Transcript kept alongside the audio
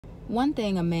One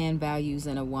thing a man values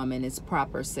in a woman is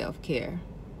proper self-care.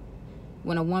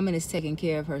 When a woman is taking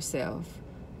care of herself,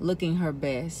 looking her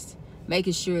best,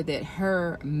 making sure that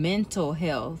her mental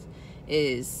health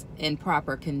is in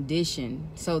proper condition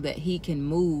so that he can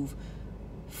move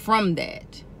from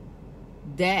that.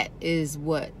 That is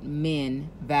what men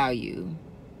value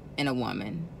in a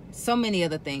woman. So many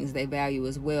other things they value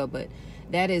as well, but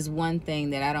that is one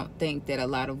thing that I don't think that a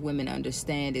lot of women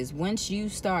understand is once you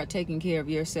start taking care of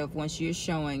yourself, once you're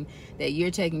showing that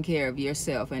you're taking care of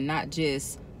yourself and not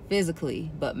just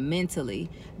physically but mentally,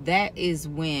 that is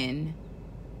when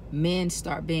men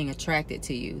start being attracted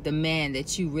to you, the man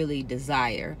that you really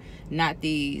desire, not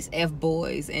these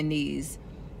F-boys and these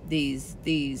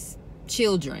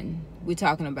children. We're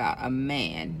talking about a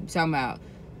man. We're talking about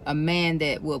a man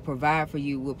that will provide for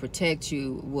you, will protect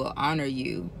you, will honor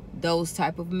you. Those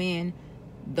type of men,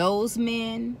 those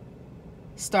men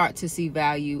start to see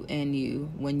value in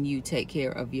you when you take care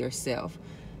of yourself.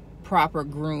 Proper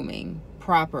grooming,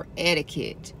 proper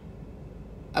etiquette,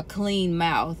 a clean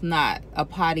mouth, not a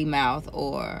potty mouth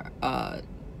or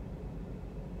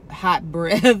hot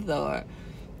breath or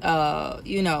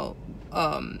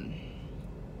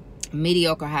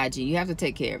mediocre hygiene. You have to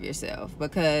take care of yourself,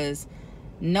 because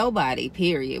nobody,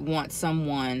 period, wants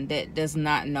someone that does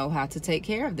not know how to take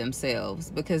care of themselves,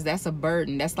 because that's a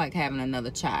burden. That's like having another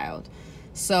child.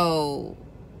 So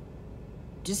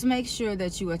just make sure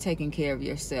that you are taking care of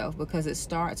yourself, because it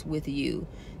starts with you.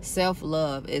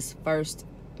 Self-love is first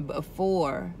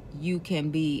before you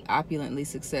can be opulently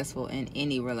successful in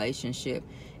any relationship.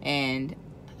 And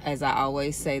as I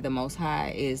always say, the Most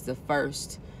High is the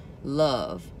first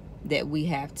love that we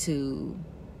have to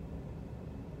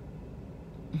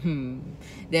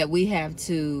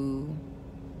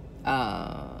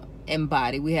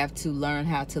embody. We have to learn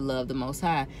how to love the Most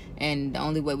High, and the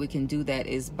only way we can do that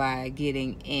is by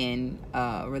getting in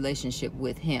a relationship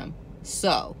with Him.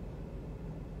 So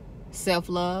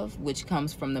self-love, which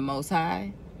comes from the Most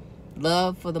High,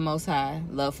 love for the Most High,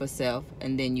 love for self,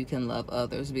 and then you can love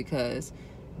others, because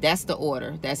that's the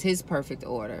order. That's His perfect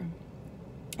order,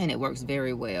 and it works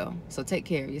very well. So take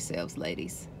care of yourselves,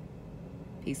 ladies.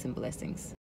 Peace and blessings.